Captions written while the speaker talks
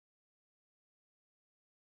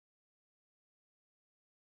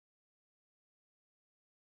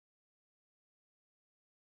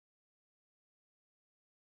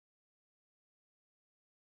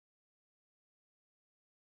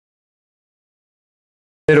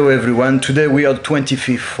Hello everyone, today we are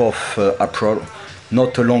 25th of April,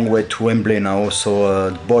 not a long way to Wembley now,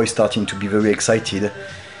 so the boys starting to be very excited,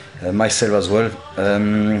 myself as well.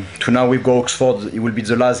 To now we go Oxford, it will be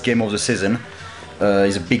the last game of the season.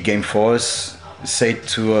 It's a big game for us, it's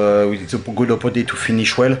a good opportunity to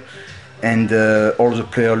finish well, and all the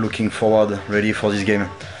players looking forward, ready for this game.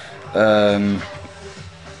 I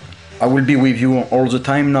will be with you all the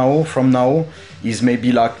time now, from now, is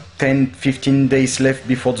maybe like 10-15 days left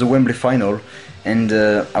before the Wembley final, and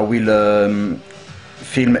I will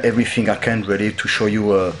film everything I can ready to show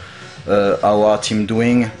you how our team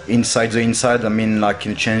doing inside the inside. I mean, like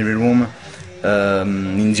in the changing room,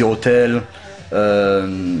 in the hotel,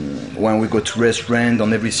 when we go to restaurant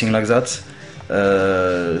and everything like that.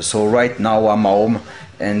 So right now I'm home,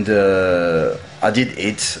 and I did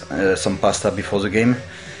eat some pasta before the game.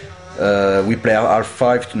 We play at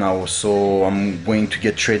 5 now, so I'm going to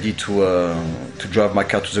get ready to drive my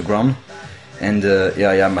car to the ground. And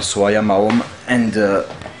so I am home, and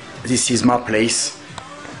this is my place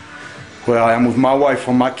where I am with my wife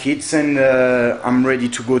and my kids, and I'm ready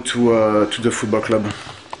to go to the football club.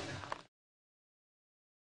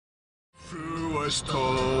 Through a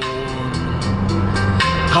storm,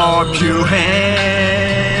 hope you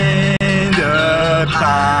hand a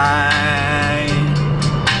pie.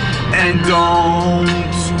 And don't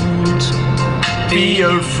be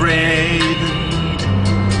afraid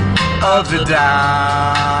of the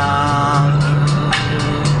dark.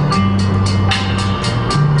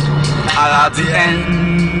 At the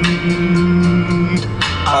end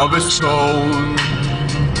of a storm,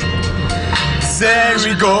 there's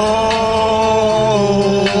a golden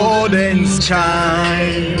sky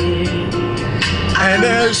and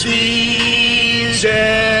a sea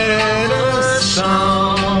and a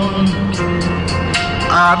song.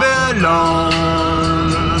 I belong.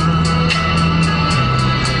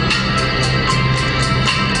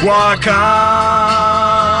 Walk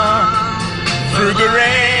on through the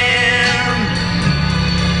rain.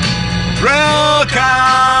 Walk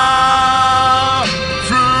on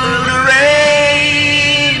through the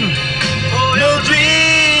rain. No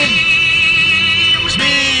dreams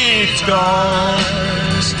meet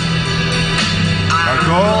stars are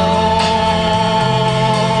gone.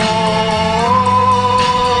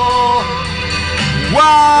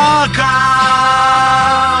 Welcome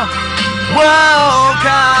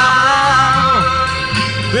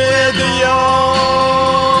with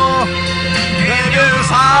your neighbor's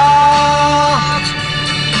heart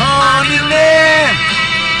on your neck.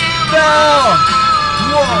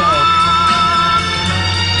 Walk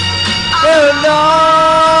alone.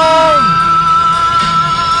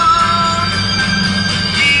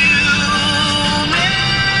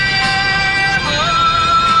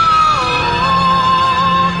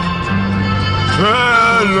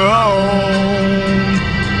 Alone.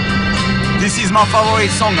 This is my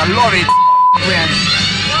favorite song, I love it.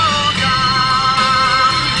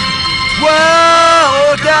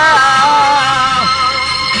 Welcome,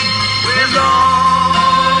 belong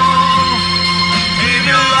in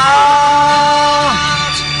your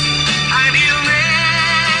heart, and you never.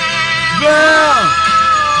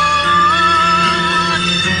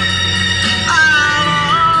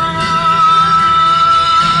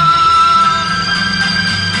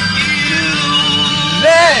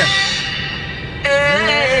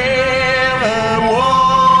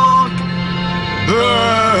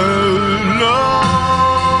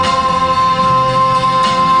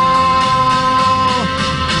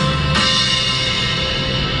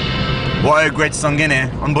 What a great song, innit?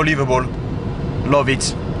 Unbelievable. Love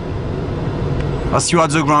it. I'll see you at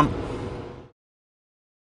the ground.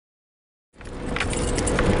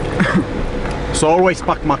 So I always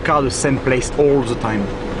park my car the same place all the time.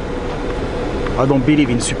 I don't believe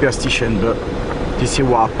in superstition, but this is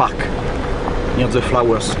where I park, near the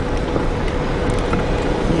flowers.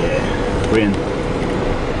 Yeah, brilliant.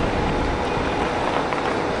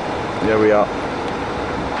 There we are.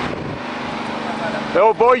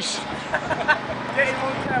 Hello boys!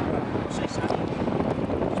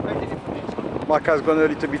 My car's gone a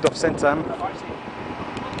little bit off center.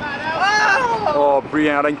 Oh,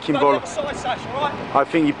 brilliant, Alan Kimball. I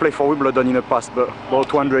think he played for Wimbledon in the past, but about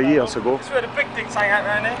 200 years ago. That's where the big things hang out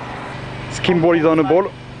around here. Kimball is on the ball.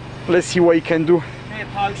 Let's see what he can do. Near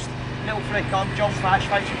post, little flick on, John Flash,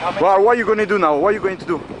 facing coming. Well, what are you going to do now? What are you going to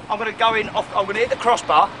do? I'm going to go in, I'm going to hit the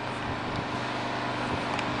crossbar.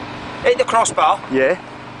 Hit the crossbar. Yeah.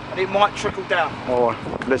 And it might trickle down. Oh,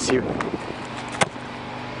 let's see.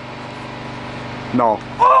 No.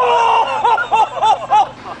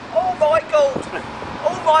 Oh my god!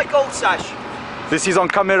 Oh my god, Sash! This is on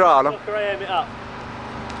camera, no? Torquay, aim it up.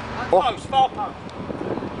 Post, far post.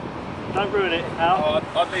 Don't ruin it now.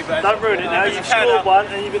 I'd leave that. Don't ruin it now. You've scored one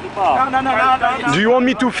and you've hit the bar. No. Do you want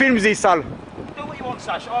me to film this, Al? Do what you want,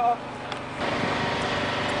 Sacha.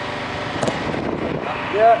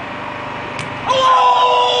 Yeah.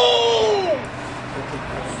 Oh!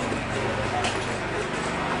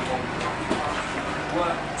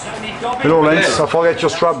 Hello, Lance. I forget your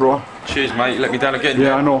strap, bro. Cheers, mate. You let me down again.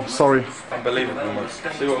 Yeah, I know. Sorry. Unbelievable, mate.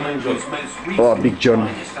 See what I mean, John? Oh, Big John. You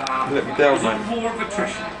let me down, mate.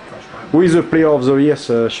 Who is the player of the year,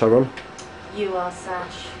 Cheryl? You are,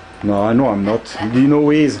 Sash. No, I know I'm not. Do you know who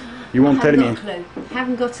he is? You won't tell me.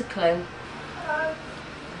 Haven't got a clue.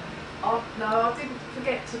 Oh, no, I didn't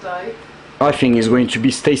forget today. I think it's going to be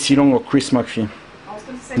Stacey Long or Chris McPhee. I was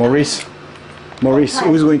going to say Maurice,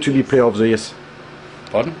 who's going to be player of the year?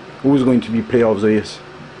 Pardon? Who's going to be player of the year?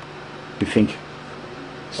 You think?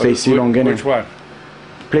 Stacey Long, innit? Which one?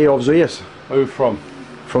 Player of the year? Who from?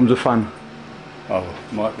 From the fan. Oh,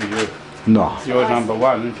 might be you. No. You're number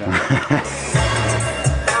one, isn't you?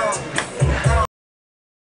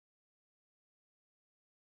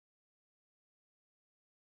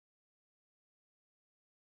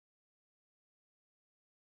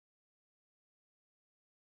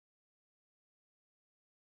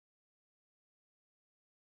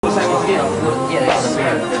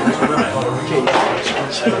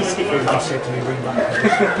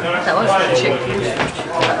 That was chick.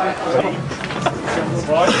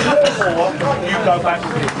 You go back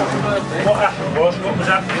with him. What happened was, what was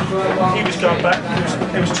happening, he was going back,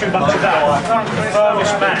 there was too much of that.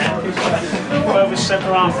 The furthest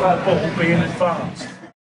centre half of the ball being advanced.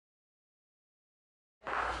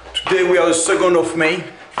 Today we are the 2nd of May.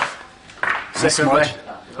 This much.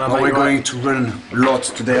 And we're going to run a lot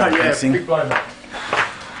today, I think.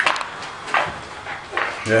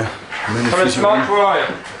 Yeah.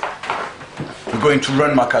 We're going to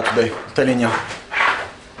run Maka today, I'm telling you.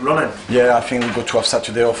 Running. Yeah, I think we're going to have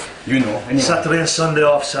Saturday off. You know. Anyway. Saturday and Sunday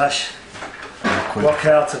off, Sash. Rock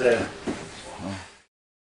out today.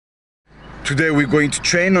 Today we're going to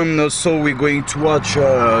train and also we're going to watch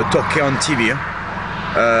Torquay on TV.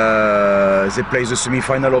 They play the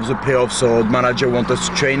semi-final of the playoffs, so the manager wants us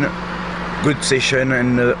to train. Good session,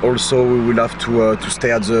 and also we will have to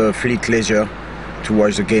stay at the Fleet Leisure to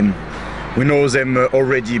watch the game. We know them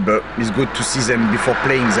already, but it's good to see them before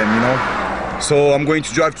playing them, you know. So I'm going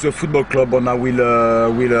to drive to the football club, and I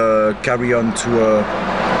will carry on to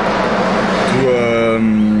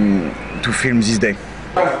film this day.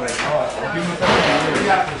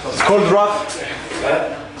 It's cold, Raf.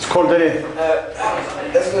 It's cold, allez.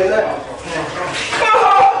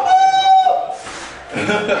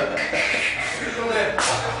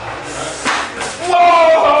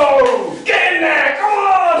 Whoa! Get in there! Come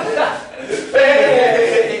on!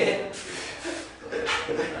 Hey!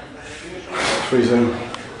 Freezing.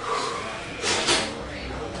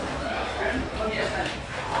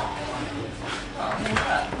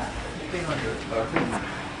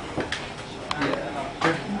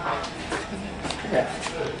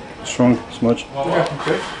 Strong, smudge.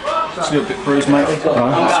 It's a little bit bruised, mate. Just went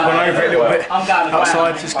over it a little bit.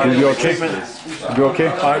 Outside, just give you okay. You okay?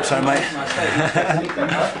 I hope so, mate.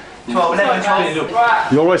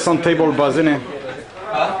 You always on table, Buzz, innit?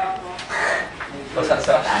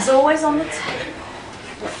 That's always on the table.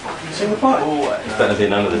 It's better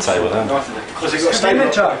being under the table then.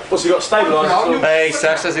 What's he got stabilised? Hey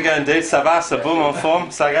Sacha, how's it going, dude? Ça va, c'est bon, en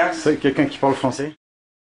forme, ça gars? C'est quelqu'un qui parle français?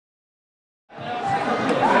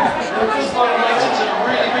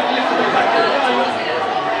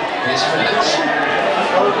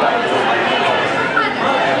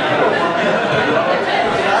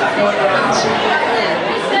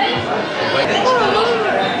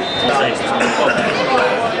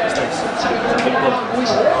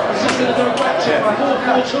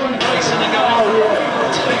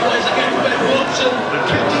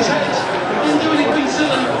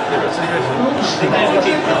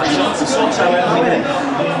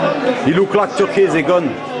 You look like Torquay, they're gone.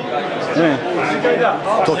 Yeah.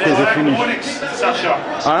 Torquay, they're finished.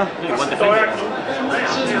 Huh?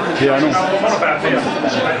 Yeah, I know.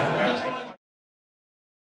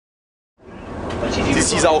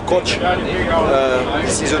 This is our coach.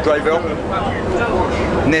 This is the driver.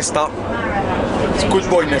 Nesta. It's good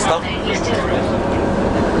boy, Nesta.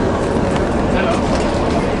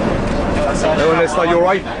 Hello, Nesta, you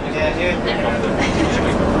alright?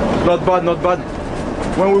 Not bad, not bad.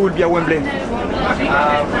 When we will be at Wembley?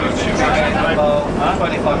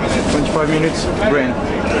 25 minutes. Brilliant.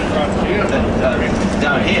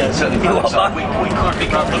 Down here, certainly we could be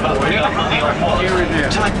comfortable.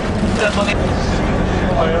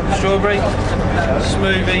 Strawberry,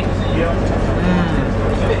 smoothie.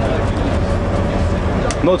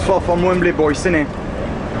 Not far from Wembley, boys, isn't it?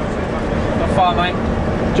 Not far, mate.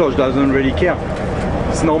 George doesn't really care.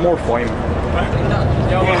 It's normal for him.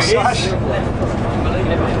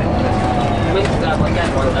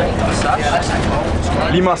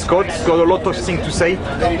 Lima Scott got a lot of things to say.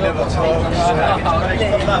 My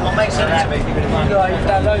mate sent it to me. No,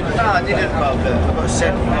 I didn't. I've got a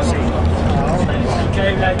set.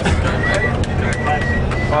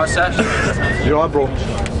 Alright, Sash. You alright, bro?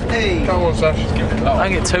 Hey. Come on, Sash.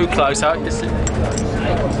 Don't get too close, out.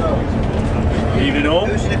 Evening all.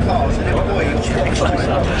 Who's in the car? Is it a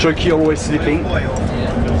boy? Chucky always sleeping.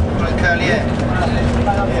 Curly hair.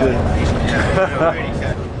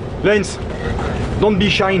 Lance, don't be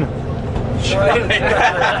shy.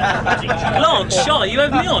 Lance, shy, you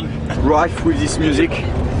have me on? Ralph with this music.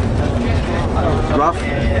 Ralph,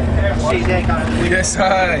 Yes,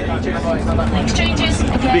 hi. Exchanges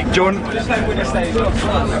again. Big John.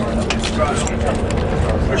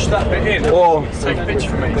 Push that bit in. Oh, Take a picture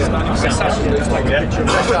for me. What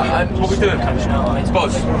are we doing?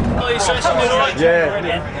 Buzz. Oh, you Sash, you alright?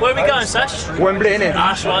 yeah. Where are we going, Sash? Wembley, innit?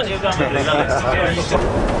 That's right, you're going Wembley.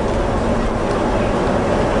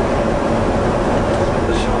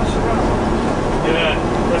 Yeah,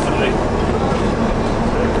 definitely.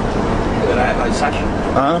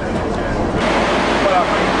 Huh?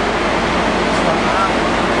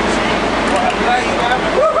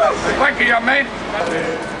 Thank you, young man.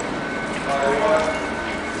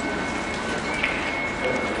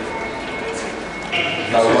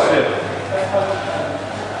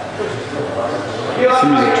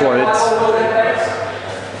 Seems the toilets.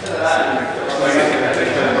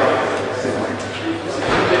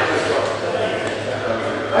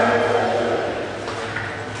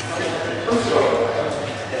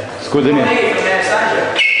 It's good, isn't it?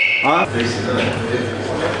 Huh?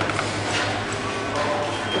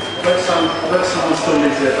 Let someone still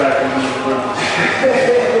leave their bag in the room.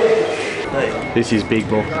 This is big,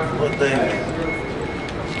 bro.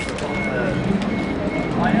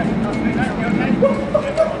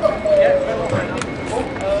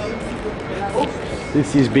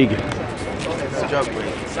 This is big.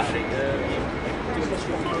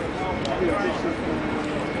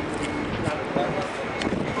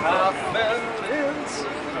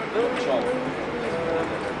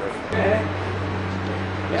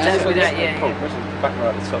 Just with that, yeah. Back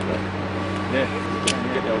around the top there. Yeah.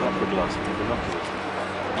 Get the old opera glass with the binoculars.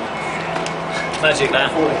 Magic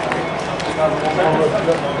that.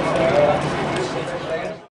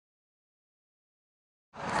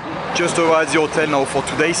 Just arrived at the hotel now for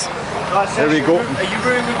 2 days. There we go. Are you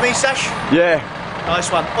rooming with me, Sash? Yeah.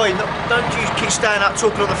 Nice one. Oi, don't you keep staying up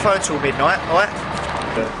talking on the phone till midnight, alright?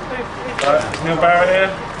 Neil Barrett here.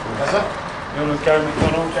 You want to go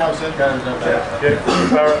McDonald's? Yeah, Neil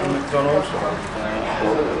Barrett and McDonald's.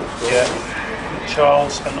 Yeah.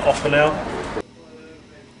 Charles and Opinel.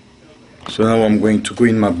 So now I'm going to go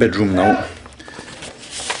in my bedroom now.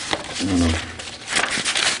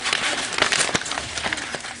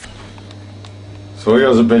 So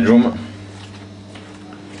here's the bedroom.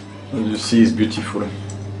 As you see, it's beautiful.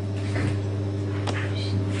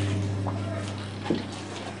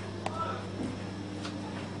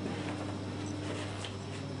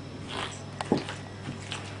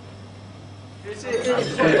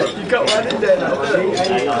 You got one in there now.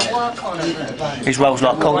 His roll's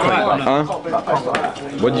like concrete. Huh?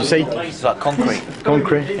 What do you say? It's like concrete.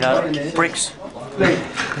 Concrete? You know, bricks.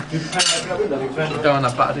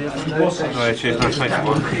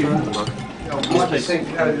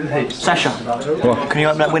 Sasha, What? can you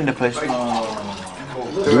open that window, please?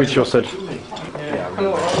 Do it yourself.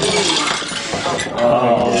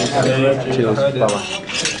 Cheers.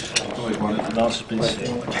 Bye-bye. Last has been sick.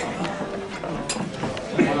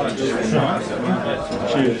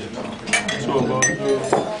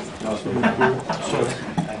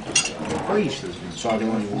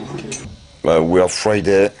 We are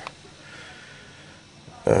Friday.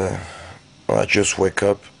 I just wake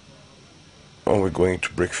up and we're going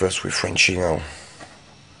to breakfast with Frenchie now.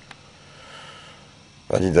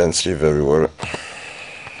 I didn't sleep very well.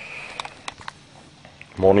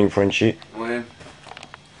 Morning, Frenchie. Ouais.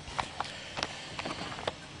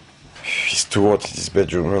 It's too hot in this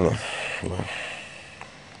bedroom, you know.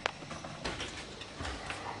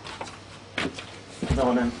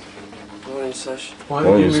 Morning, Sash. Why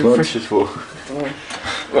are you not? Fresh for?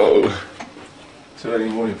 Oh, It's early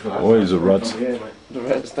morning for that. Oh, he's a rat. The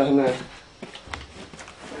rat's down there.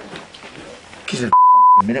 Kiss a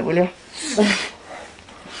minute, will you?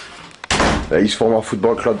 he's from our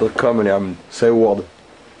footballclub.com and I'm say a word.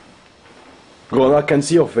 Go on, I can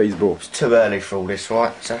see your face, bro. It's too early for all this,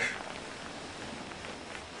 right, Sash?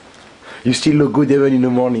 You still look good even in the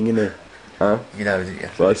morning, innit? Huh? You know, didn't you?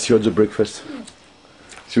 Well, I see you at the breakfast.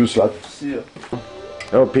 See you, Slap. See you.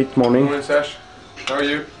 Hello, Pete, morning. Morning, Sash. How are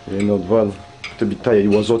you? Yeah, not bad. A bit tired. It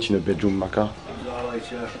was hot in the bedroom, my car.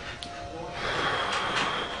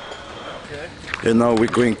 And now we're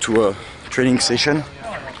going to a training session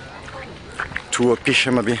to a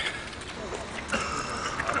Pisha maybe.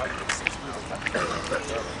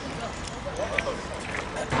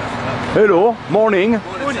 Hello, morning.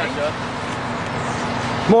 Morning, Sacha.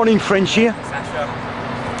 Morning, Frenchie. Sacha.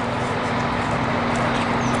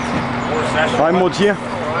 I'm Mautier.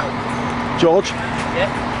 George.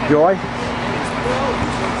 Yeah. You alright?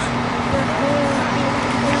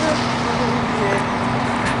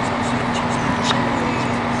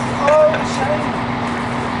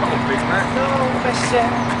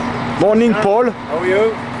 Morning, Paul. How are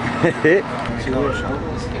you?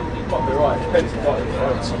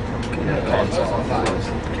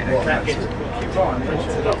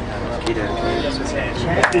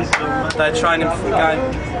 They're training for the game.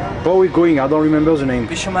 Where are we going? I don't remember the name.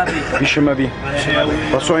 Bishamabi. Bishamabi.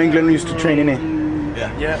 That's where England used to train, innit?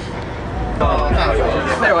 Yeah.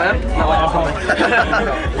 There I am.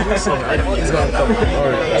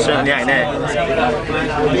 Certainly ain't there.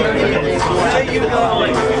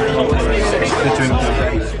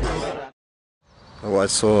 Alright,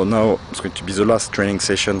 so now it's going to be the last training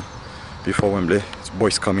session before Wembley. It's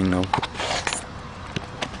boys coming now.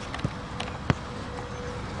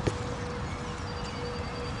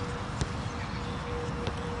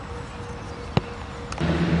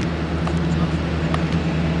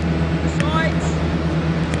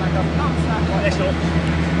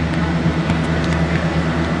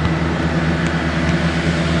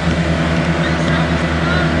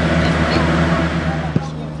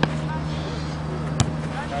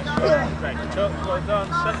 Well done,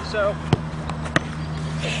 set yourself.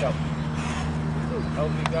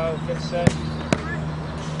 Hold you go, get set.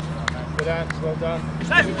 Good hands, well done.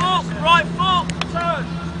 Left foot, right foot, turn,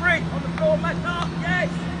 spring on the floor, mess up, yes.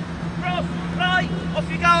 Cross, play, off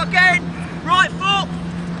you go again. Right foot,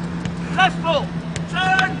 left foot,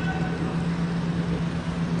 turn.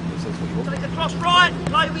 Take the cross right,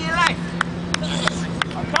 play with your left.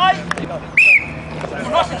 Okay?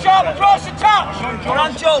 Cross the touch, cross the touch.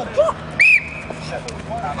 Run, Joel.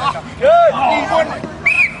 Good!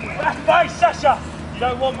 That's base, Sacha! You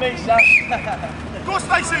don't want me, Sash. Go,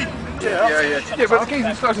 Stacey. Yeah, but the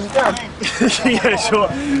geezer's closing us down. Yeah, sure.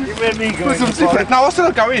 Where me going? No, I said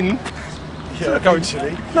I'd go in. Yeah, go in,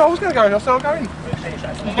 silly. No, I was going to go in. I said I'll go in.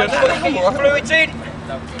 Fluids in.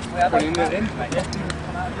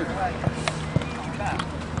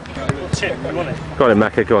 Tip, you want it? Go on,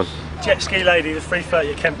 Macca, go on. Jet ski lady, the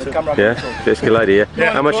 330 at Kempton. Yeah, jet ski lady, yeah.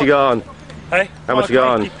 Yeah, How much you got on? Hey? How much you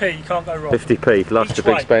got on? 50p, you can't go wrong. 50p, lots of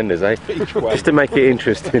big spenders, eh? Just to make it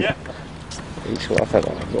interesting. Yeah. Each one, I thought,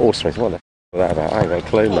 awesome. What the f was that about? I ain't got a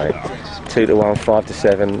clue, mate. 2 to 1, 5 to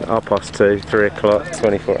 7, 2:30, 3 o'clock,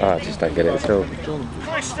 24. I just don't get it at all.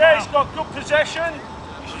 Chris there's got good possession.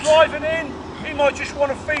 He's driving in. He might just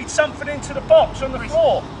want to feed something into the box on the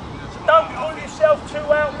floor. So don't pull yourself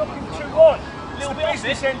too out looking too on. It's the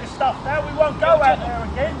business end of stuff now. We won't go out there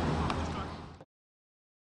again.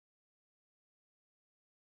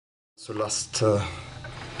 So last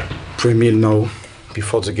pre-meal now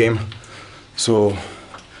before the game. So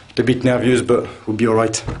a bit nervous, but we'll be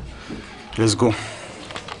alright. Let's go.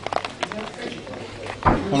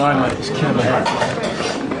 Alright, mate, it's Kevin.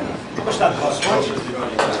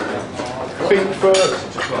 Feet first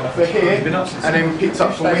for here, and then picked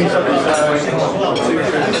up for me.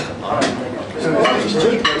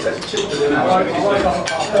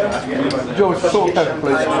 George, sort of pepper,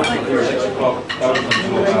 please.